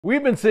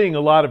We've been seeing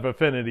a lot of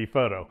Affinity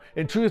Photo,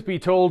 and truth be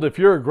told, if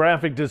you're a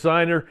graphic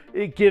designer,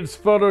 it gives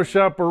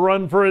Photoshop a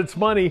run for its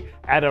money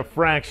at a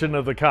fraction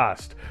of the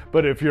cost.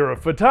 But if you're a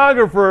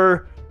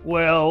photographer,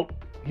 well,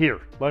 here,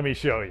 let me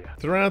show you.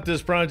 Throughout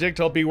this project,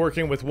 I'll be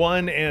working with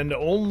one and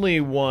only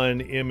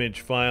one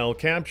image file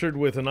captured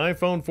with an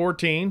iPhone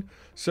 14.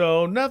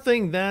 So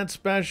nothing that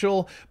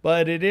special,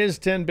 but it is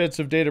 10 bits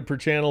of data per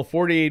channel,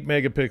 48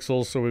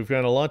 megapixels, so we've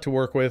got a lot to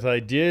work with. I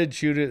did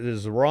shoot it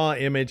as a raw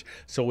image,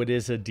 so it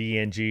is a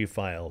DNG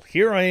file.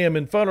 Here I am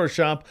in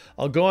Photoshop.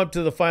 I'll go up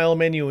to the File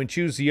menu and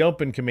choose the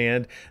Open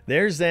command.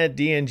 There's that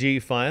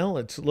DNG file.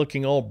 It's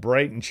looking all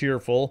bright and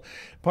cheerful.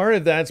 Part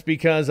of that's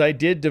because I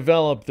did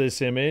develop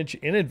this image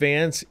in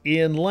advance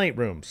in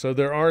Lightroom, so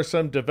there are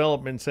some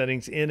development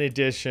settings in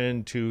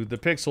addition to the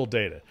pixel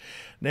data.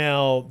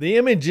 Now, the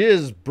image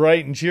is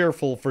bright and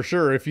cheerful for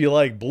sure if you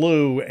like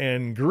blue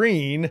and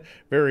green,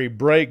 very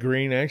bright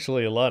green.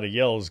 Actually, a lot of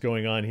yellows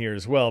going on here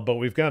as well, but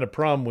we've got a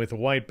problem with the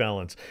white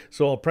balance.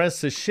 So I'll press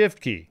the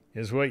Shift key,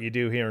 is what you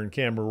do here in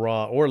Camera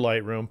Raw or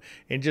Lightroom,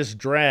 and just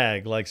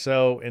drag like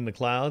so in the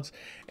clouds,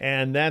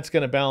 and that's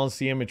going to balance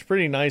the image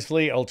pretty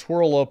nicely. I'll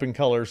twirl open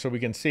color so we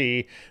can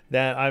see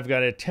that I've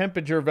got a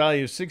temperature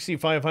value of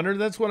 6500.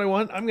 That's what I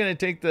want. I'm going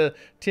to take the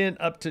tint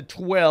up to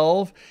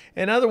 12,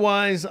 and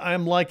otherwise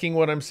I'm liking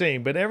what I'm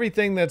seeing. But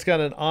everything that's got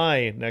an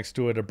eye next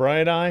to it, a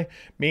bright eye,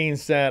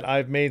 means that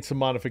I've made some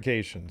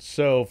modifications.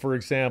 So for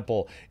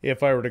example,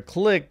 if I were to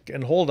click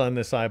and hold on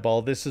this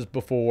eyeball, this is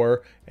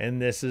before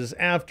and this is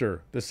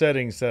after the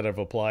settings that I've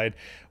applied.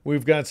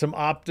 We've got some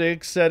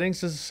optics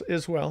settings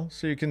as well,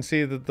 so you can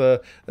see that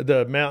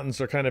the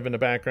mountains are kind of in the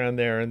background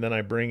there, and then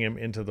I bring him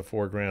into the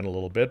foreground a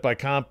little bit by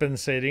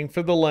compensating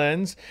for the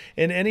lens.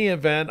 In any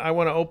event, I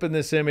want to open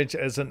this image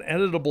as an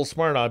editable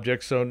smart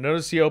object, so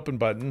notice the Open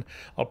button.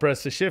 I'll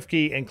press the Shift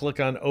key and click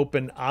on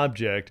Open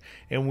Object,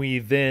 and we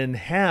then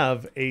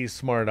have a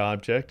smart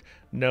object.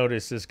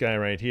 Notice this guy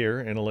right here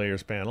in a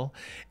layers panel,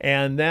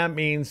 and that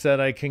means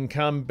that I can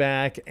come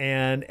back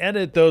and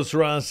edit those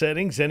raw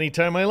settings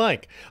anytime I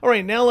like. All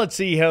right, now let's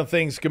see how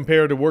things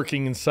compare to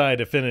working inside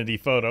Affinity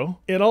Photo.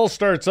 It all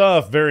starts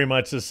off very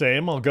much the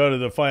same. I'll go to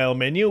the File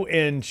menu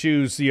and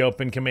choose the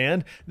Open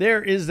command.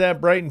 There is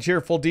that bright and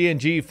cheerful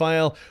DNG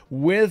file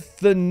with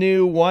the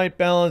new white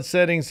balance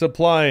settings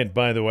applied,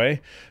 by the way.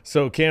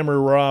 So Camera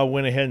Raw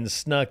went ahead and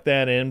snuck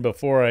that in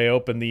before I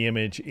opened the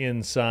image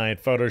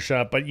inside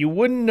Photoshop, but you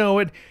wouldn't know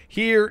it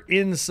here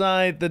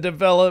inside the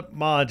Develop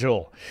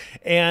module.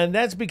 And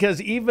that's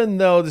because even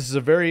though this is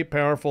a very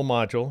powerful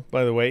module,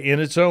 by the way,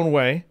 in its own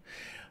way,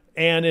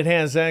 and it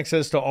has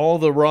access to all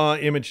the raw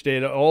image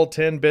data, all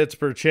 10 bits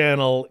per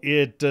channel,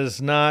 it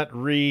does not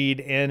read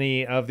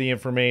any of the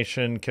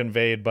information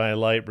conveyed by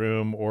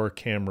Lightroom or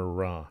Camera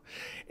Raw.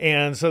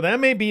 And so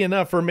that may be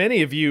enough for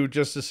many of you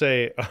just to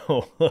say,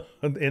 oh,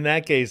 in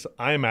that case,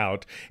 I'm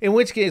out. In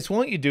which case,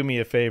 won't you do me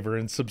a favor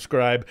and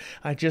subscribe?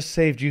 I just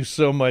saved you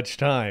so much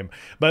time.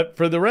 But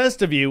for the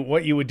rest of you,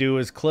 what you would do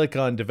is click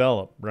on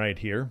Develop right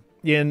here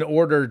in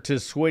order to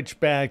switch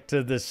back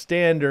to the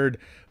standard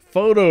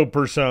photo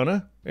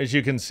persona, as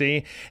you can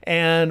see.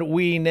 And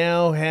we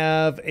now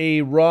have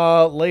a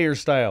raw layer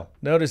style.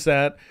 Notice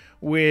that,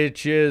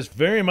 which is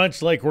very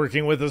much like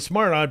working with a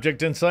smart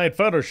object inside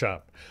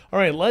Photoshop. All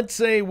right, let's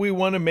say we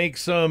want to make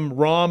some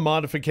raw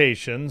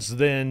modifications,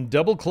 then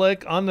double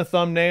click on the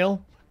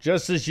thumbnail,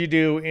 just as you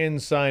do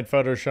inside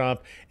Photoshop,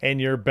 and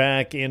you're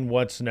back in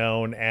what's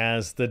known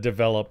as the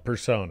Develop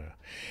persona.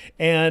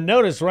 And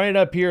notice right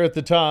up here at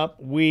the top,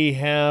 we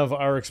have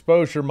our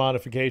exposure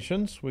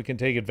modifications. We can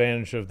take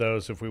advantage of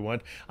those if we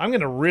want. I'm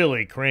going to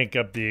really crank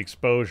up the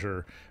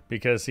exposure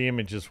because the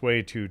image is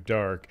way too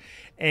dark.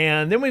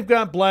 And then we've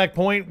got black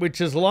point, which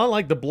is a lot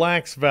like the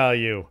blacks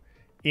value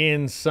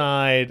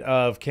inside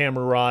of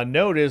Camera Raw.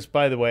 Notice,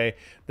 by the way,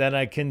 that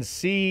I can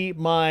see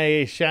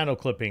my shadow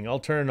clipping. I'll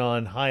turn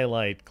on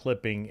highlight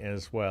clipping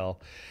as well.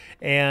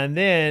 And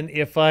then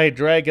if I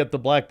drag up the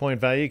black point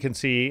value, you can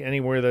see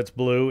anywhere that's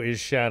blue is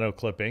shadow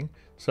clipping.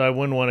 So I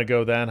wouldn't want to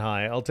go that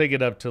high. I'll take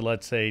it up to,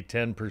 let's say,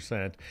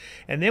 10%.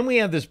 And then we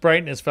have this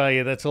brightness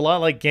value that's a lot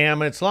like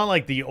gamma. It's a lot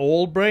like the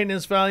old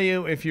brightness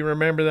value, if you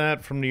remember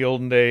that from the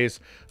olden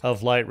days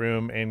of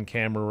Lightroom and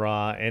Camera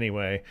Raw.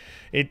 Anyway,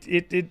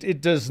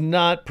 it does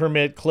not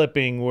permit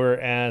clipping,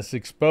 whereas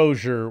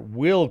exposure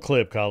will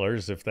clip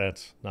colors, if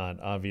that's not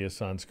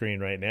obvious on screen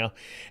right now.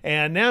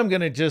 And now I'm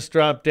going to just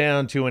drop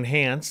down to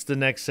Enhance, the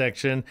next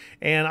section,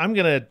 and I'm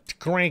going to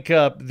crank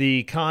up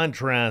the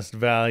contrast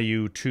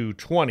value to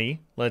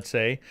 20. Let's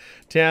say,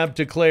 tab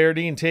to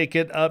clarity and take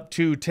it up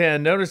to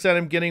 10. Notice that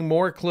I'm getting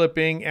more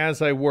clipping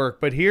as I work,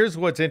 but here's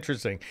what's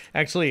interesting.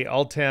 Actually,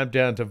 I'll tab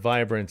down to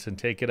vibrance and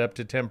take it up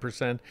to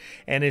 10%.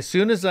 And as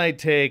soon as I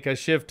take a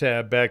shift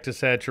tab back to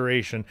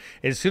saturation,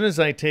 as soon as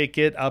I take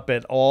it up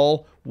at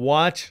all,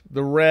 watch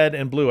the red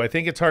and blue. I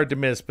think it's hard to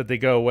miss, but they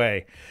go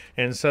away.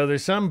 And so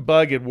there's some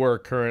bug at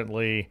work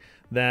currently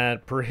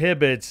that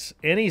prohibits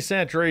any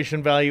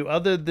saturation value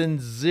other than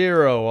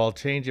 0. I'll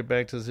change it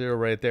back to 0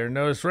 right there.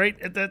 Notice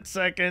right at that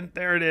second,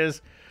 there it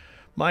is.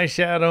 my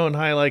shadow and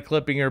highlight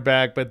clipping are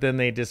back, but then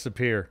they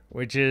disappear,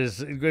 which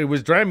is, it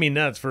was driving me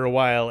nuts for a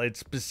while. It's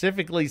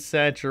specifically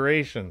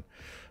saturation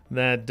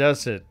that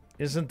does it.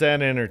 Isn't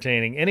that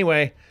entertaining?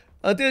 Anyway,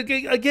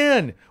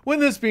 again,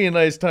 wouldn't this be a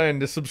nice time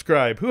to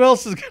subscribe? Who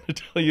else is going to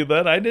tell you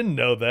that? I didn't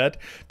know that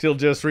till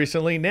just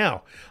recently.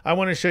 Now, I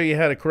want to show you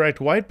how to correct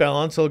white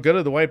balance. I'll go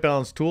to the white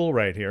balance tool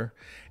right here.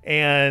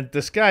 And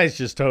the sky's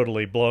just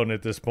totally blown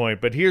at this point.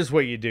 But here's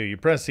what you do. You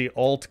press the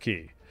Alt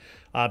key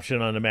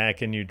option on the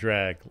Mac and you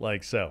drag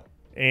like so.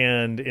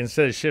 And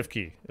instead of Shift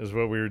key is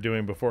what we were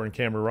doing before in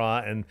Camera Raw.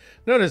 And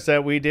notice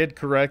that we did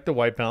correct the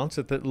white balance.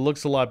 It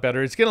looks a lot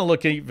better. It's going to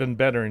look even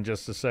better in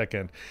just a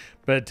second.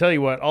 But tell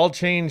you what, I'll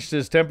change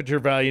this temperature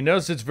value.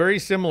 Notice it's very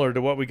similar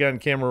to what we got in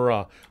Camera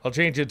Raw. I'll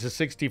change it to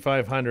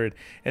 6500,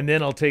 and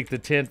then I'll take the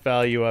tint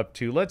value up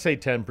to, let's say,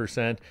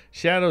 10%.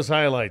 Shadows,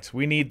 highlights.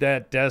 We need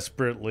that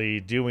desperately,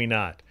 do we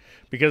not?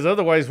 Because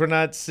otherwise we're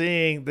not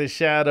seeing the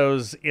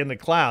shadows in the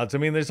clouds. I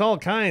mean, there's all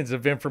kinds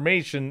of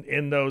information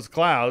in those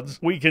clouds.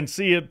 We can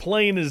see it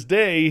plain as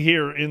day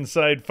here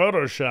inside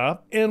Photoshop,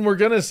 and we're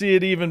gonna see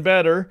it even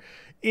better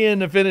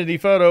in Affinity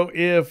Photo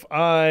if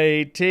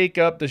I take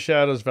up the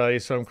shadows value.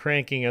 So I'm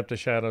cranking up the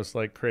shadows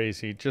like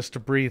crazy just to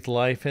breathe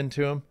life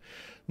into them.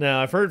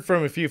 Now, I've heard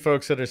from a few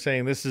folks that are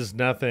saying this is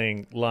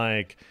nothing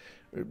like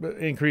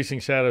increasing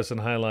shadows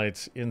and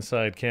highlights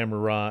inside Camera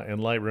Raw and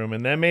Lightroom,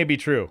 and that may be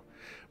true.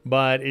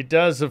 But it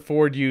does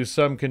afford you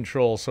some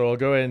control. So I'll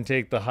go ahead and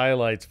take the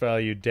highlights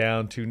value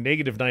down to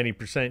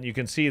 -90%. You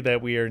can see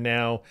that we are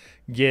now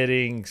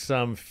getting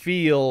some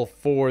feel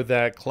for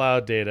that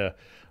cloud data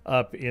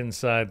up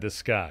inside the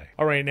sky.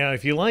 All right, now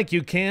if you like,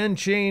 you can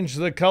change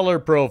the color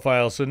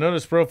profile. So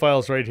notice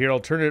profiles right here. I'll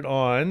turn it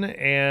on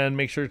and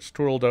make sure it's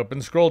twirled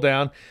open. Scroll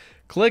down.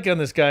 Click on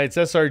this guy. It's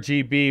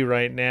sRGB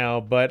right now,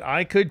 but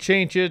I could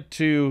change it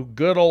to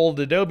good old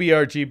Adobe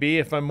RGB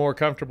if I'm more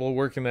comfortable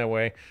working that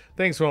way.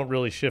 Things won't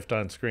really shift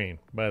on screen,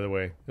 by the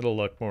way. It'll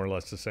look more or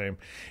less the same.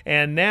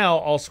 And now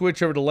I'll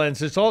switch over to lens.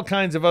 There's all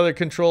kinds of other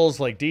controls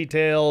like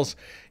details,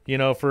 you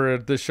know, for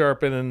the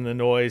sharpen and the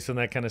noise and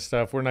that kind of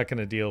stuff. We're not going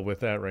to deal with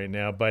that right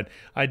now, but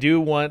I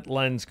do want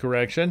lens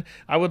correction.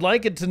 I would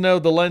like it to know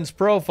the lens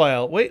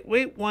profile.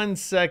 Wait 1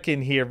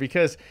 second here,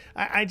 because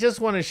I just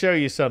want to show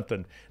you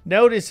something.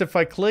 Notice if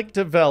I click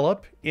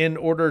develop in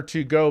order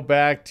to go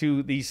back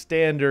to the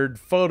standard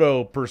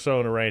photo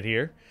persona right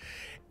here,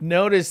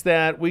 notice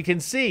that we can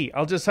see,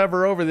 I'll just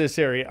hover over this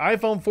area,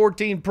 iPhone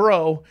 14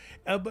 Pro,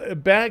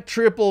 back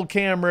triple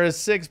camera,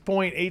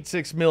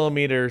 6.86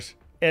 millimeters,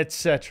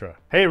 etc.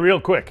 Hey, real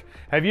quick,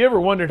 have you ever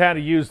wondered how to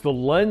use the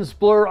lens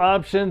blur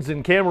options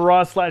in Camera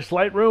Raw /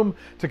 Lightroom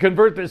to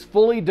convert this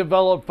fully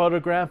developed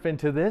photograph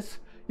into this?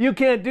 You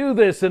can't do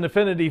this in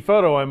Affinity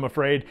Photo, I'm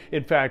afraid.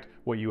 In fact,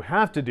 what you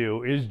have to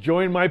do is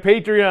join my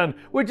Patreon,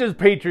 which is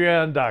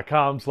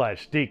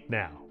patreon.com/Deke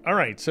now. All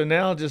right, so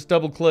now I'll just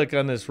double click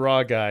on this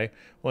raw guy,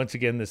 once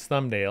again, this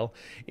thumbnail,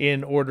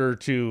 in order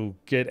to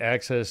get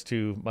access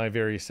to my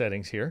various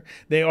settings here.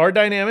 They are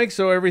dynamic,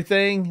 so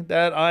everything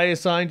that I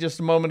assigned just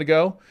a moment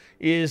ago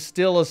is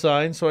still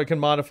assigned, so I can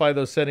modify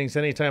those settings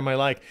anytime I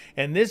like.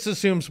 And this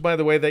assumes, by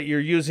the way, that you're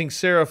using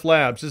Serif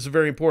Labs. This is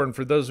very important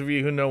for those of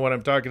you who know what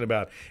I'm talking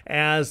about,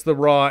 as the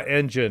raw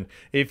engine.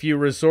 If you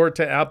resort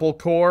to Apple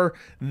Core,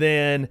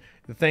 then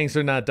things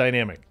are not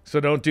dynamic. So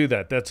don't do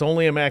that. That's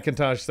only a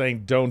Macintosh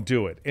thing. Don't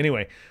do it.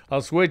 Anyway,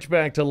 I'll switch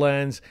back to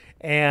lens,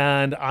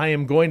 and I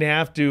am going to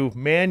have to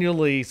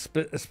manually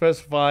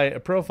specify a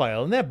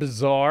profile. Isn't that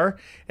bizarre?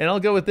 And I'll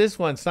go with this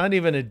one. It's not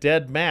even a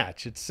dead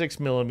match. It's 6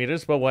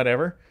 millimeters, but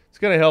whatever. It's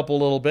going to help a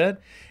little bit.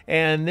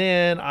 And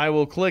then I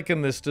will click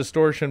in this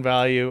distortion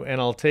value, and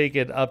I'll take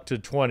it up to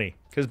 20.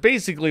 Because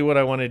basically what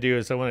I want to do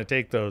is I want to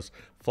take those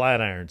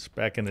flat irons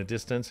back in the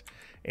distance,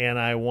 and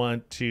I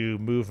want to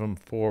move them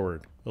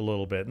forward a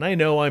little bit. And I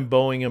know I'm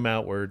bowing them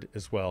outward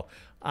as well.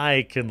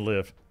 I can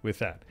live with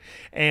that.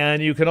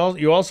 And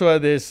you also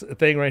have this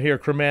thing right here,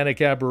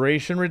 chromatic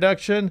aberration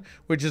reduction,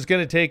 which is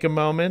going to take a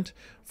moment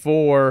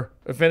for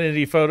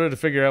Affinity Photo to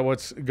figure out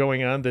what's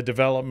going on, the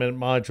development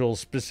module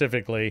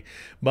specifically,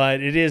 but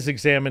it is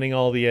examining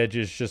all the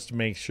edges just to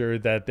make sure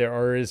that there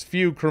are as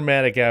few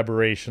chromatic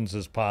aberrations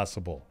as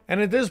possible. And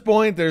at this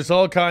point, there's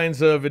all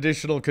kinds of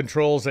additional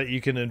controls that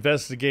you can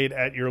investigate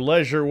at your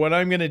leisure. What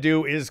I'm going to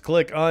do is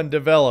click on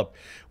Develop,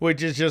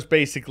 which is just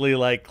basically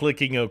like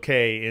clicking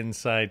OK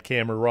inside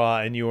Camera Raw,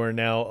 and you are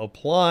now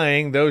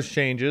applying those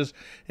changes,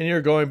 and you're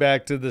going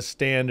back to the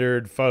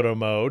standard photo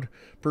mode,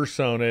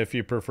 persona if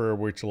you prefer,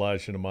 which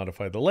allows you to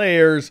modify the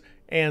layers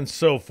and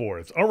so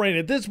forth. All right,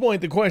 at this point,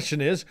 the question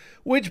is,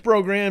 which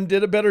program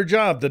did a better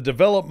job? The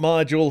Develop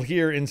module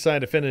here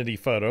inside Affinity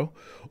Photo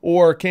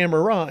or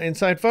Camera Raw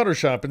inside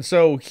Photoshop? And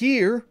so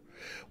here,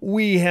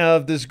 We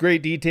have this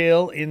great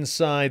detail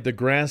inside the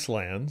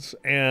grasslands,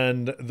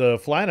 and the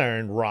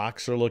Flatiron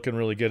rocks are looking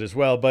really good as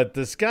well, but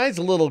the sky's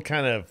a little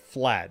kind of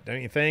flat,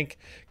 don't you think?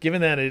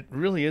 Given that it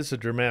really is a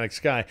dramatic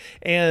sky,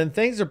 and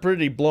things are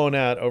pretty blown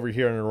out over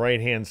here on the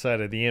right-hand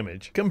side of the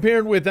image.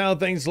 Compared with how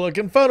things look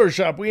in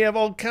Photoshop, we have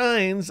all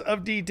kinds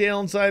of detail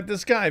inside the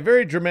sky.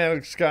 Very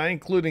dramatic sky,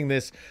 including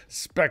this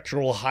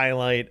spectral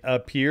highlight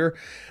up here.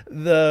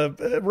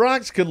 The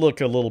rocks could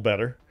look a little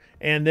better.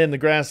 And then the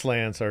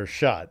grasslands are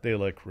shot. They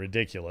look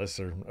ridiculous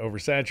or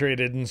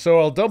oversaturated. And so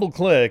I'll double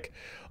click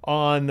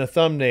on the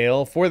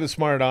thumbnail for the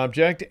smart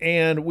object,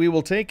 and we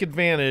will take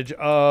advantage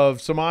of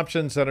some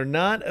options that are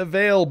not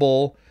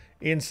available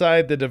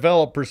inside the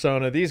develop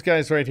persona. These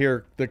guys right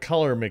here, the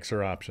color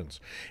mixer options.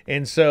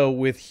 And so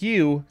with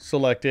hue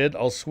selected,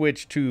 I'll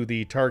switch to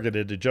the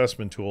targeted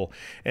adjustment tool.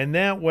 And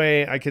that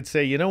way I could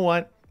say, you know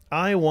what?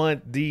 I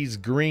want these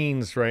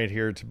greens right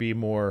here to be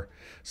more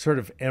sort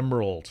of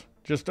emerald.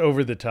 Just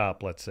over the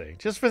top, let's say,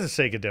 just for the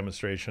sake of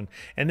demonstration.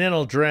 And then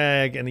I'll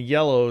drag in the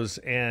yellows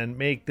and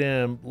make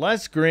them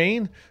less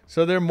green,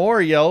 so they're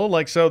more yellow,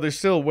 like so. They're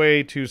still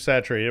way too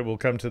saturated. We'll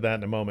come to that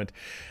in a moment.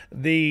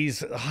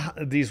 These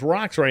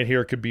rocks right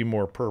here could be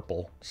more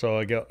purple, so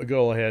I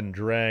go ahead and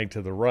drag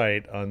to the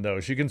right on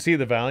those. You can see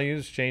the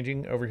values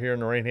changing over here on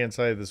the right-hand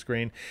side of the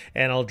screen,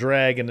 and I'll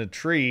drag in the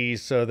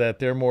trees so that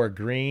they're more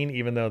green,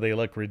 even though they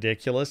look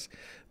ridiculous.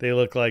 They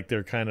look like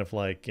they're kind of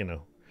like, you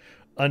know,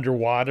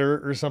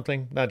 underwater or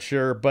something, not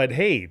sure, but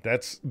hey,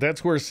 that's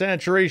where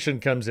saturation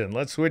comes in.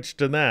 Let's switch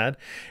to that.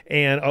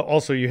 And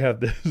also you have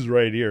this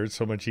right here. It's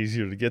so much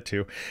easier to get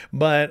to,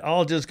 but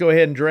I'll just go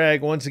ahead and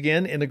drag once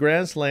again in the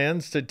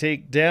grasslands to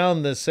take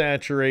down the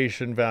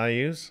saturation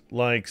values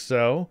like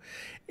so.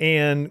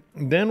 And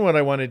then what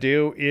I want to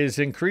do is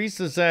increase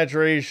the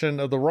saturation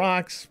of the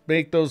rocks,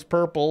 make those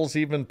purples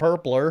even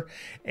purpler,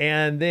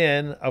 and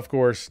then, of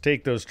course,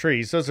 take those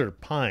trees. Those are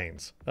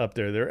pines up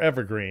there. They're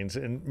evergreens,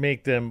 and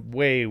make them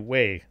way,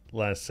 way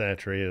less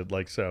saturated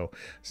like so,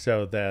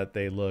 so that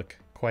they look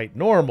quite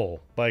normal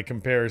by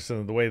comparison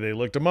to the way they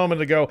looked a moment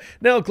ago.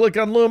 Now click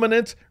on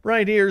luminance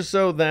right here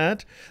so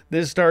that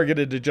this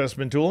targeted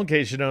adjustment tool, in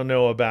case you don't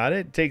know about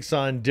it, takes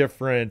on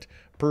different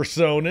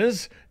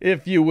personas,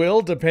 if you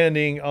will,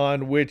 depending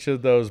on which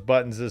of those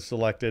buttons is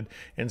selected.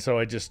 And so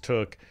I just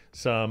took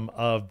some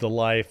of the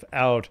life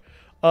out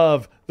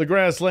of the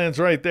grasslands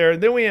right there.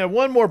 And then we have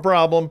one more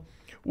problem,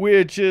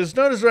 which is,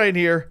 notice right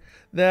here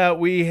that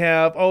we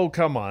have, oh,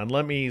 come on,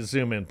 let me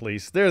zoom in,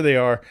 please. There they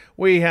are.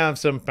 We have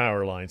some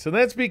power lines. And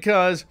that's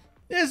because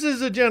this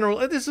is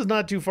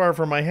not too far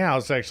from my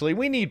house, actually.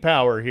 We need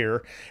power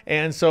here,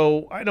 and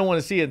so I don't want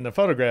to see it in the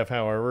photograph,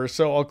 however,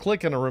 so I'll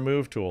click on a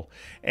remove tool,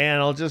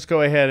 and I'll just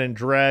go ahead and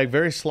drag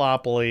very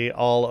sloppily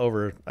all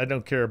over. I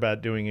don't care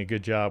about doing a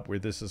good job where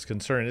this is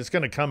concerned. It's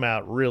going to come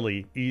out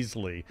really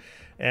easily,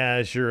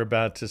 as you're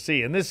about to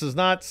see. And this is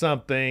not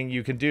something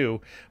you can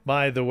do,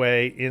 by the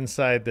way,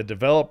 inside the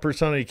develop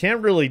persona. You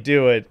can't really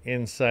do it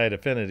inside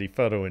Affinity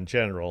Photo in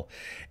general.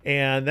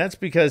 And that's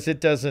because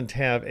it doesn't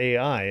have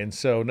AI. And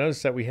so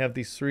notice that we have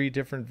these 3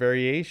 different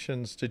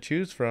variations to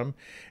choose from,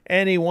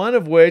 any one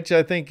of which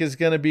I think is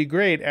going to be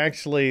great.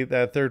 Actually,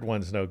 that third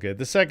one's no good.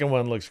 The second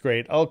one looks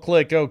great. I'll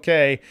click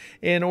OK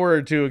in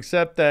order to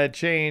accept that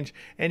change.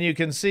 And you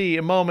can see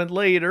a moment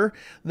later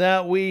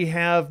that we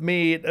have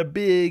made a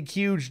big,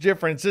 huge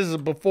difference. This is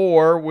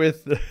before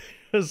with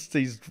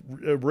these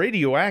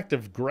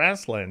radioactive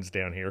grasslands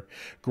down here.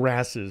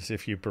 Grasses,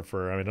 if you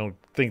prefer. I don't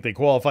think they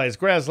qualify as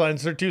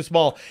grasslands. They're too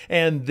small.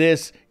 And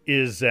this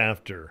is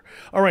after.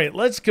 All right,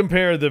 let's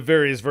compare the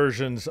various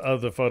versions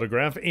of the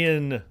photograph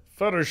in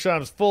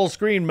Photoshop's full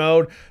screen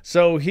mode.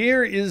 So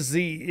here is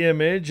the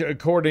image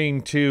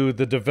according to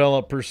the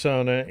develop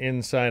persona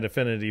inside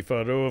Affinity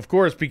Photo. Of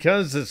course,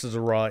 because this is a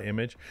raw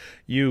image,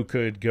 you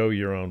could go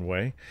your own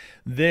way.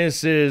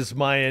 This is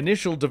my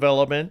initial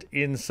development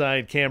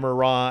inside Camera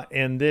Raw,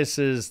 and this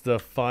is the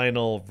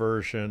final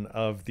version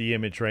of the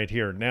image right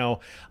here. Now,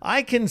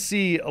 I can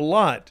see a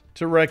lot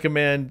to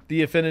recommend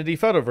the Affinity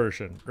Photo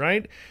version,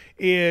 right?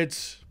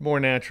 It's more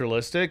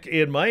naturalistic.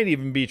 It might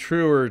even be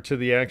truer to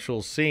the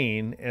actual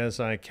scene as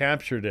I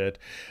captured it,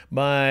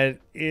 but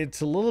it's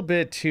a little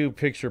bit too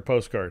picture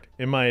postcard,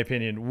 in my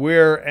opinion.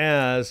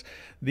 Whereas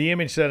the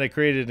image that I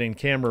created in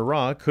Camera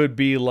Raw could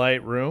be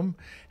Lightroom,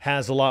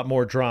 has a lot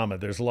more drama.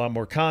 There's a lot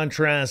more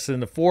contrast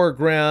in the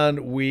foreground.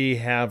 We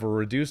have a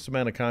reduced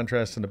amount of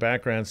contrast in the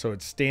background, so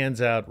it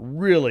stands out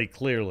really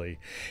clearly.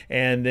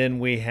 And then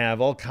we have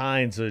all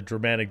kinds of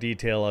dramatic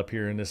detail up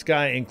here in the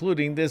sky,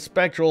 including this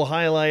spectral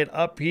highlight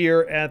up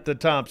here at the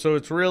top. So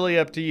it's really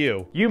up to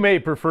you. You may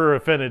prefer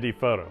Affinity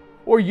Photo,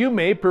 or you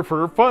may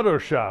prefer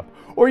Photoshop,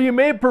 or you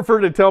may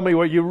prefer to tell me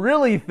what you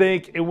really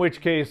think, in which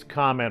case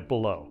comment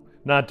below.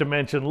 Not to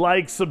mention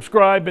like,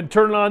 subscribe, and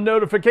turn on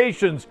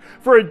notifications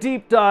for a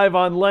deep dive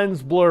on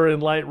lens blur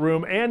in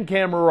Lightroom and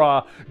Camera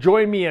Raw.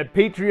 Join me at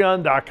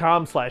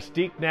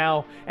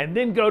patreon.com/DeekNow, and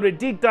then go to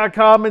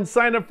Deek.com and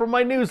sign up for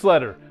my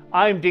newsletter.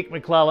 I'm Deke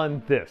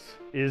McClellan. This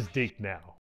is Deek Now.